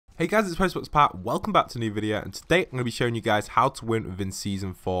Hey guys, it's Pat. Welcome back to a new video, and today I'm going to be showing you guys how to win within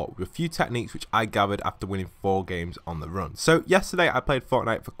Season 4 with a few techniques which I gathered after winning 4 games on the run. So yesterday I played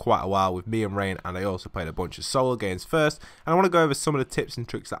Fortnite for quite a while with me and Rain, and I also played a bunch of solo games first, and I want to go over some of the tips and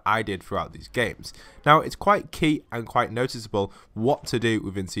tricks that I did throughout these games. Now it's quite key and quite noticeable what to do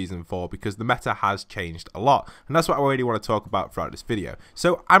within Season 4 because the meta has changed a lot, and that's what I really want to talk about throughout this video.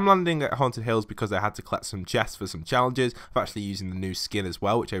 So I'm landing at Haunted Hills because I had to collect some chests for some challenges. I'm actually using the new skin as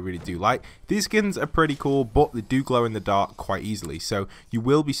well, which I really do like. These skins are pretty cool, but they do glow in the dark quite easily, so you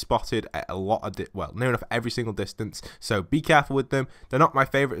will be spotted at a lot of near enough every single distance, so be careful with them. They're not my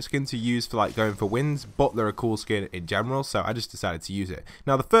favorite skin to use for like going for wins, but they're a cool skin in general, so I just decided to use it.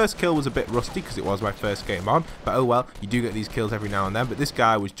 Now the first kill was a bit rusty because it was my first game on, but oh well, you do get these kills every now and then. But this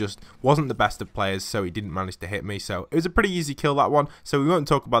guy wasn't the best of players, so he didn't manage to hit me, so it was a pretty easy kill, that one, so we won't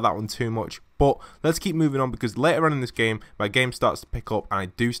talk about that one too much. But let's keep moving on because later on in this game, my game starts to pick up and I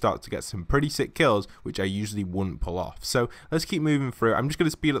do start to get some pretty sick kills, which I usually wouldn't pull off. So let's keep moving through. I'm just going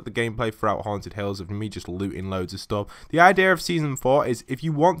to speed up the gameplay throughout Haunted Hills of me just looting loads of stuff. The idea of Season 4 is if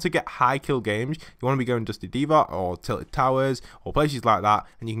you want to get high kill games, you want to be going Dusty Diva or Tilted Towers or places like that,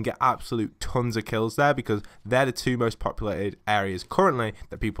 and you can get absolute tons of kills there because they're the two most populated areas currently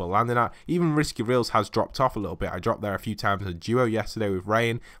that people are landing at. Even Risky Reels has dropped off a little bit. I dropped there a few times in a duo yesterday with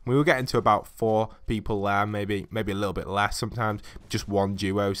Rain. We were getting to about 4 people there, maybe a little bit less sometimes, just one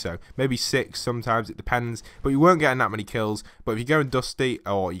duo, so maybe 6 sometimes, it depends, but you weren't getting that many kills. But if you're going Dusty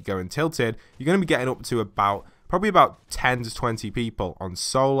or you're going Tilted, you're going to be getting up to probably about 10 to 20 people on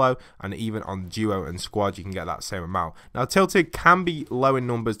solo, and even on duo and squad you can get that same amount. Now Tilted can be low in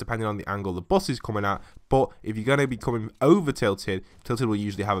numbers depending on the angle the bus is coming at, but if you're going to be coming over Tilted will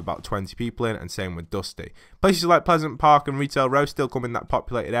usually have about 20 people in, and same with Dusty. Places like Pleasant Park and Retail Row still come in that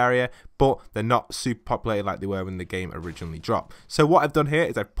populated area, but they're not super populated like they were when the game originally dropped. So what I've done here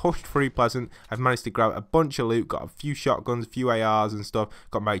is I've pushed through Pleasant. I've managed to grab a bunch of loot, got a few shotguns, a few ARs and stuff,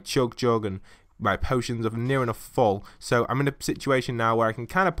 got my chug jug and my potions are near enough full, so I'm in a situation now where I can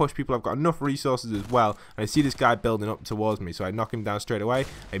kind of push people. I've got enough resources as well, and I see this guy building up towards me, so I knock him down straight away.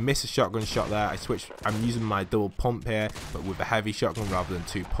 I miss a shotgun shot there. I'm using my double pump here, but with a heavy shotgun rather than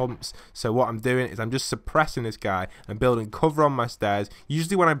 2 pumps. So what I'm doing is I'm just suppressing this guy and building cover on my stairs.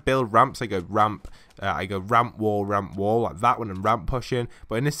 Usually when I build ramps, I go ramp wall like that when I'm ramp pushing,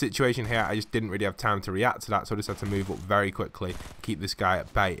 but in this situation here I just didn't really have time to react to that, so I just had to move up very quickly, keep this guy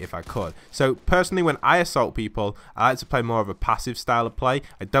at bay if I could. So personally, when I assault people, I like to play more of a passive style of play.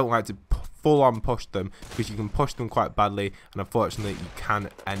 I don't like to full on push them because you can push them quite badly, and unfortunately you can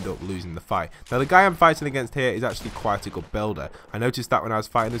end up losing the fight. Now the guy I'm fighting against here is actually quite a good builder. I noticed that when I was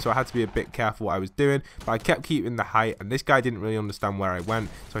fighting him, so I had to be a bit careful what I was doing, but I kept keeping the height, and this guy didn't really understand where I went,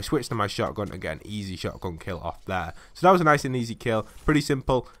 so I switched to my shotgun and get an easy shotgun kill off there. So that was a nice and easy kill, pretty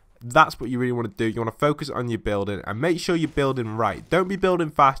simple. That's what you really want to do. You want to focus on your building and make sure you're building right. Don't be building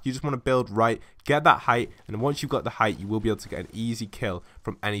fast, you just want to build right, get that height, and once you've got the height you will be able to get an easy kill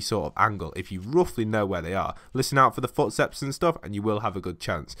from any sort of angle if you roughly know where they are. Listen out for the footsteps and stuff and you will have a good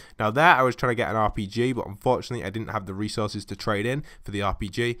chance. Now there I was trying to get an RPG, but unfortunately I didn't have the resources to trade in for the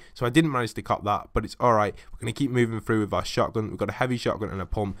RPG, so I didn't manage to cop that, but it's alright. We're going to keep moving through with our shotgun. We've got a heavy shotgun and a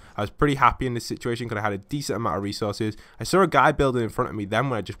pump. I was pretty happy in this situation because I had a decent amount of resources. I saw a guy building in front of me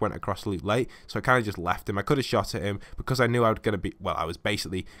then when I just went across the loot late, so I kind of just left him. I could have shot at him because I knew I was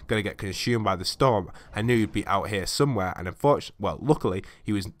basically going to get consumed by the storm. I knew he'd be out here somewhere, and luckily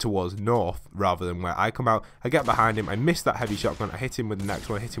he was towards north rather than where I come out. I get behind him, I missed that heavy shotgun, I hit him with the next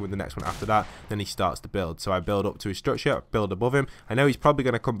one, I hit him with the next one after that, then he starts to build. So I build up to his structure, build above him. I know he's probably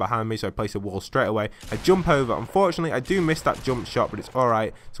going to come behind me, so I place a wall straight away. I jump over. Unfortunately I do miss that jump shot, but it's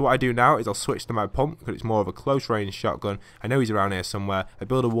alright. So what I do now is I'll switch to my pump because it's more of a close range shotgun. I know he's around here somewhere. I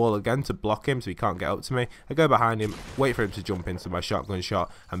build a wall again to block him so he can't get up to me. I go behind him, wait for him to jump into my shotgun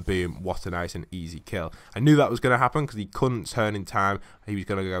shot, and boom, what a nice and easy kill. I knew that was going to happen because he couldn't turn in time. He was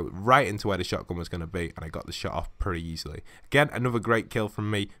going to go right into where the shotgun was going to be, and I got the shot off pretty easily. Again, another great kill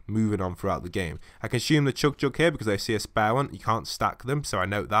from me moving on throughout the game. I consume the chug jug here because I see a spare one. You can't stack them, so I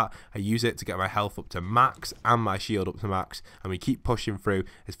note that. I use it to get my health up to max and my shield up to max, and we keep pushing through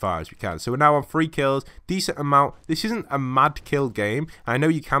as far as we can. So we're now on 3 kills, decent amount. This isn't a mad kill game. I know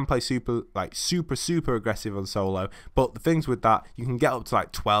you can play super aggressive on solo, but the things with that, you can get up to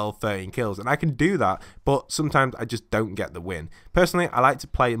like 12, 13 kills, and I can do that, but sometimes I just don't get the win. Personally, I like to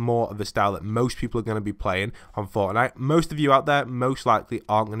play more of the style that most people are going to be playing on Fortnite. Most of you out there most likely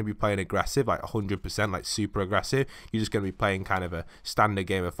aren't going to be playing aggressive, like 100%, like super aggressive. You're just going to be playing kind of a standard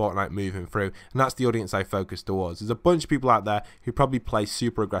game of Fortnite, moving through, and that's the audience I focus towards. There's a bunch of people out there who probably play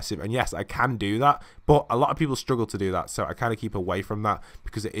super aggressive, and yes, I can do that, but a lot of people struggle to do that, so I kind of keep away from that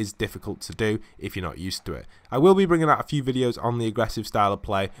because it is difficult to do if you're not used to it. I will be bringing out a few videos on the aggressive style of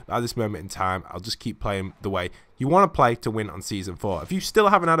play, but at this moment in time, I'll just keep playing the way you want to play to win on Season 4. If you still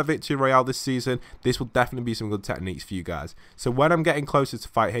haven't had a Victory Royale this season, this will definitely be some good techniques for you guys. So when I'm getting closer to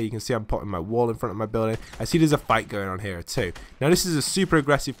fight here, you can see I'm putting my wall in front of my building. I see there's a fight going on here too. Now this is a super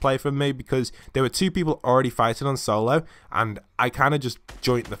aggressive play for me because there were two people already fighting on solo, and I kind of just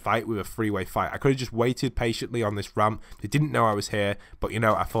joined the fight with a three-way fight. I could have just waited patiently on this ramp. They didn't know I was here, but you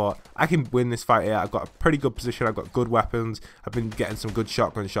know, I thought I can win this fight here. I've got a pretty good position. I've got good weapons. I've been getting some good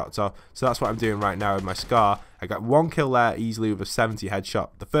shotgun shots off. So that's what I'm doing right now with my Scar. I got one kill there easily with a 70 headshot.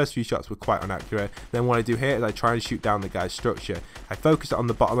 The first few shots were quite inaccurate. Then what I do here is I try and shoot down the guy's structure. I focus it on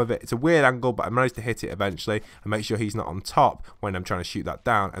the bottom of it. It's a weird angle, but I managed to hit it eventually and make sure he's not on top when I'm trying to shoot that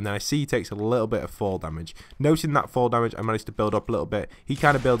down. And then I see he takes a little bit of fall damage. Noting that fall damage, I managed to build up a little bit. He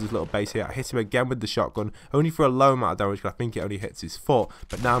kind of builds his little base here. I hit him again with the shotgun, only for a low amount of damage because I think it only hits his foot.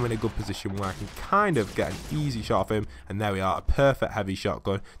 But now I'm in a good position where I can kind of get an easy shot off him. And there we are, a perfect heavy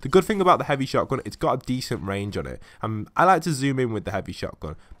shotgun. The good thing about the heavy shotgun, it's got a decent range on it. I like to zoom in with the heavy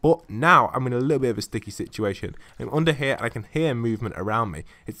shotgun, but now I'm in a little bit of a sticky situation. I'm under here and I can hear movement around me.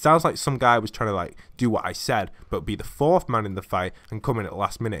 It sounds like some guy was trying to like do what I said, but be the fourth man in the fight and come in at the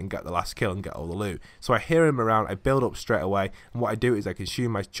last minute and get the last kill and get all the loot. So I hear him around, I build up straight away, and what I do is I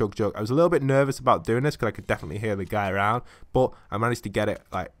consume my chug jug. I was a little bit nervous about doing this because I could definitely hear the guy around, but I managed to get it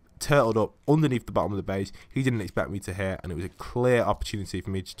like turtled up underneath the bottom of the base. He didn't expect me to hit, and it was a clear opportunity for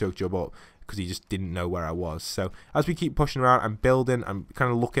me to chug jump up because he just didn't know where I was. So as we keep pushing around, I'm building, I'm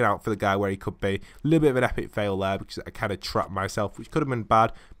kind of looking out for the guy where he could be. A little bit of an epic fail there because I kind of trapped myself, which could have been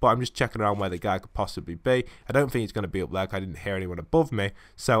bad, but I'm just checking around where the guy could possibly be. I don't think he's going to be up there because I didn't hear anyone above me.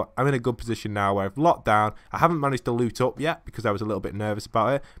 So I'm in a good position now where I've locked down. I haven't managed to loot up yet because I was a little bit nervous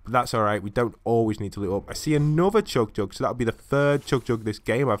about it, but that's alright. We don't always need to loot up. I see another chug jug, so that'll be the third chug jug this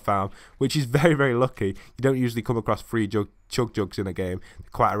game I've found, which is very, very lucky. You don't usually come across 3 chug jugs in a game. They're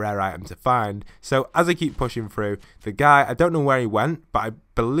quite a rare item to find. So as I keep pushing through, the guy, I don't know where he went, but I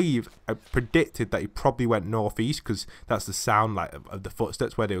predicted that he probably went northeast because that's the sound like of the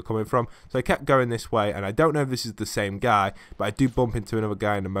footsteps where they were coming from. So I kept going this way, and I don't know if this is the same guy, but I do bump into another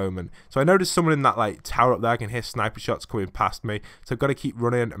guy in a moment. So I noticed someone in that like tower up there. I can hear sniper shots coming past me, so I've got to keep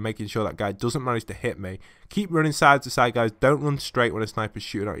running and making sure that guy doesn't manage to hit me. Keep running side to side, guys. Don't run straight when a sniper's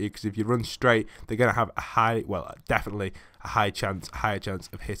shooting at you, because if you run straight, they're going to have a high, well, definitely a higher chance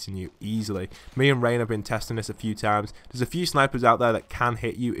of hitting you easily. Me and Rain have been testing this a few times. There's a few snipers out there that can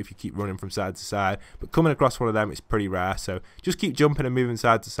hit you if you keep running from side to side, but coming across one of them is pretty rare, so just keep jumping and moving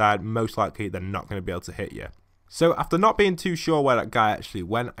side to side. Most likely they're not going to be able to hit you. So after not being too sure where that guy actually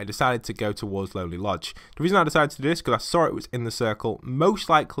went, I decided to go towards Lonely Lodge. The reason I decided to do this is because I saw it was in the circle. Most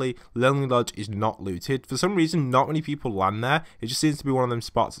likely Lonely Lodge is not looted. For some reason, not many people land there. It just seems to be one of them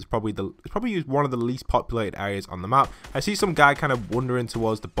spots. It's probably one of the least populated areas on the map. I see some guy kind of wandering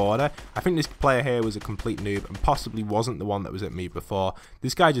towards the border. I think this player here was a complete noob and possibly wasn't the one that was at me before.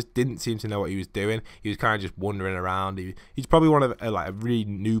 This guy just didn't seem to know what he was doing. He was kind of just wandering around. He's probably one of like a really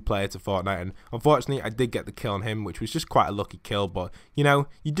new player to Fortnite, and unfortunately I did get the kill on him, which was just quite a lucky kill. But you know,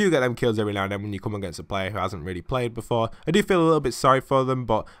 you do get them kills every now and then when you come against a player who hasn't really played before. I do feel a little bit sorry for them,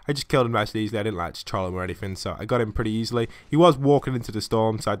 but I just killed him nice and easily. I didn't like to troll him or anything, so I got him pretty easily. He was walking into the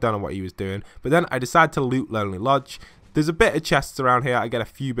storm, so I don't know what he was doing, but then I decided to loot Lonely Lodge. There's a bit of chests around here. I get a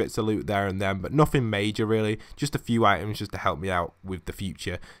few bits of loot there and then, but nothing major really. Just a few items just to help me out with the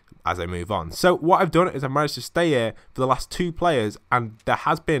future as I move on. So what I've done is I've managed to stay here for the last 2 players, and there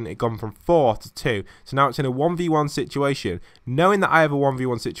has been, it gone from 4 to 2. So now it's in a 1v1 situation. Knowing that I have a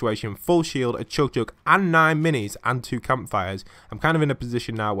 1v1 situation, full shield, a chug jug, and 9 minis and 2 campfires, I'm kind of in a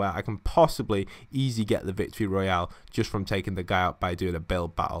position now where I can possibly easy get the victory royale just from taking the guy out by doing a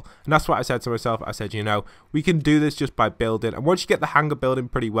build battle. And that's what I said to myself. I said, you know, we can do this just by building, and once you get the hang of building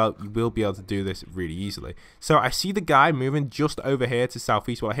pretty well, you will be able to do this really easily. So I see the guy moving just over here to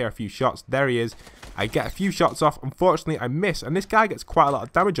southeast. Well, I hear a few shots. There he is. I get a few shots off. Unfortunately, I miss, and this guy gets quite a lot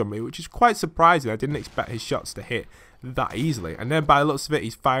of damage on me, which is quite surprising. I didn't expect his shots to hit that easily. And then by the looks of it,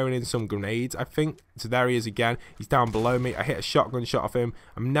 he's firing in some grenades, I think. So there he is again. He's down below me. I hit a shotgun shot off him.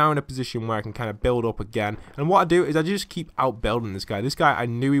 I'm now in a position where I can kind of build up again. And what I do is I just keep outbuilding this guy. This guy, I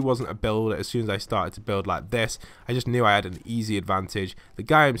knew he wasn't a builder as soon as I started to build like this. I just knew I had an easy advantage. The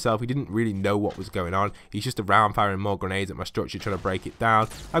guy himself, he didn't really know what was going on. He's just around firing more grenades at my structure, trying to break it down.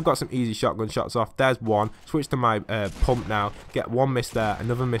 I've got some easy shotgun shots off. There's one. Switch to my pump now. Get one miss there,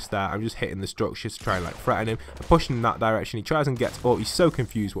 another miss there. I'm just hitting the structures to try and like threaten him. I'm pushing in that direction. He tries and gets up. He's so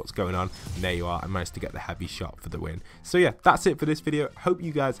confused what's going on. And there you are. I managed to get the heavy shot for the win. So yeah, that's it for this video. Hope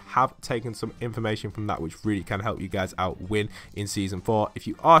you guys have taken some information from that, which really can help you guys out win in Season 4. If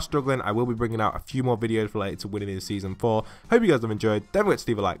you are struggling, I will be bringing out a few more videos related to winning in Season 4. Hope you guys have enjoyed. Don't forget to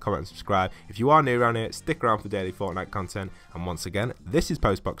leave a like, comment, and subscribe. If you are new around here, stick around for daily Fortnite content. And once again, this is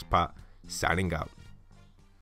Postbox Pat, signing out.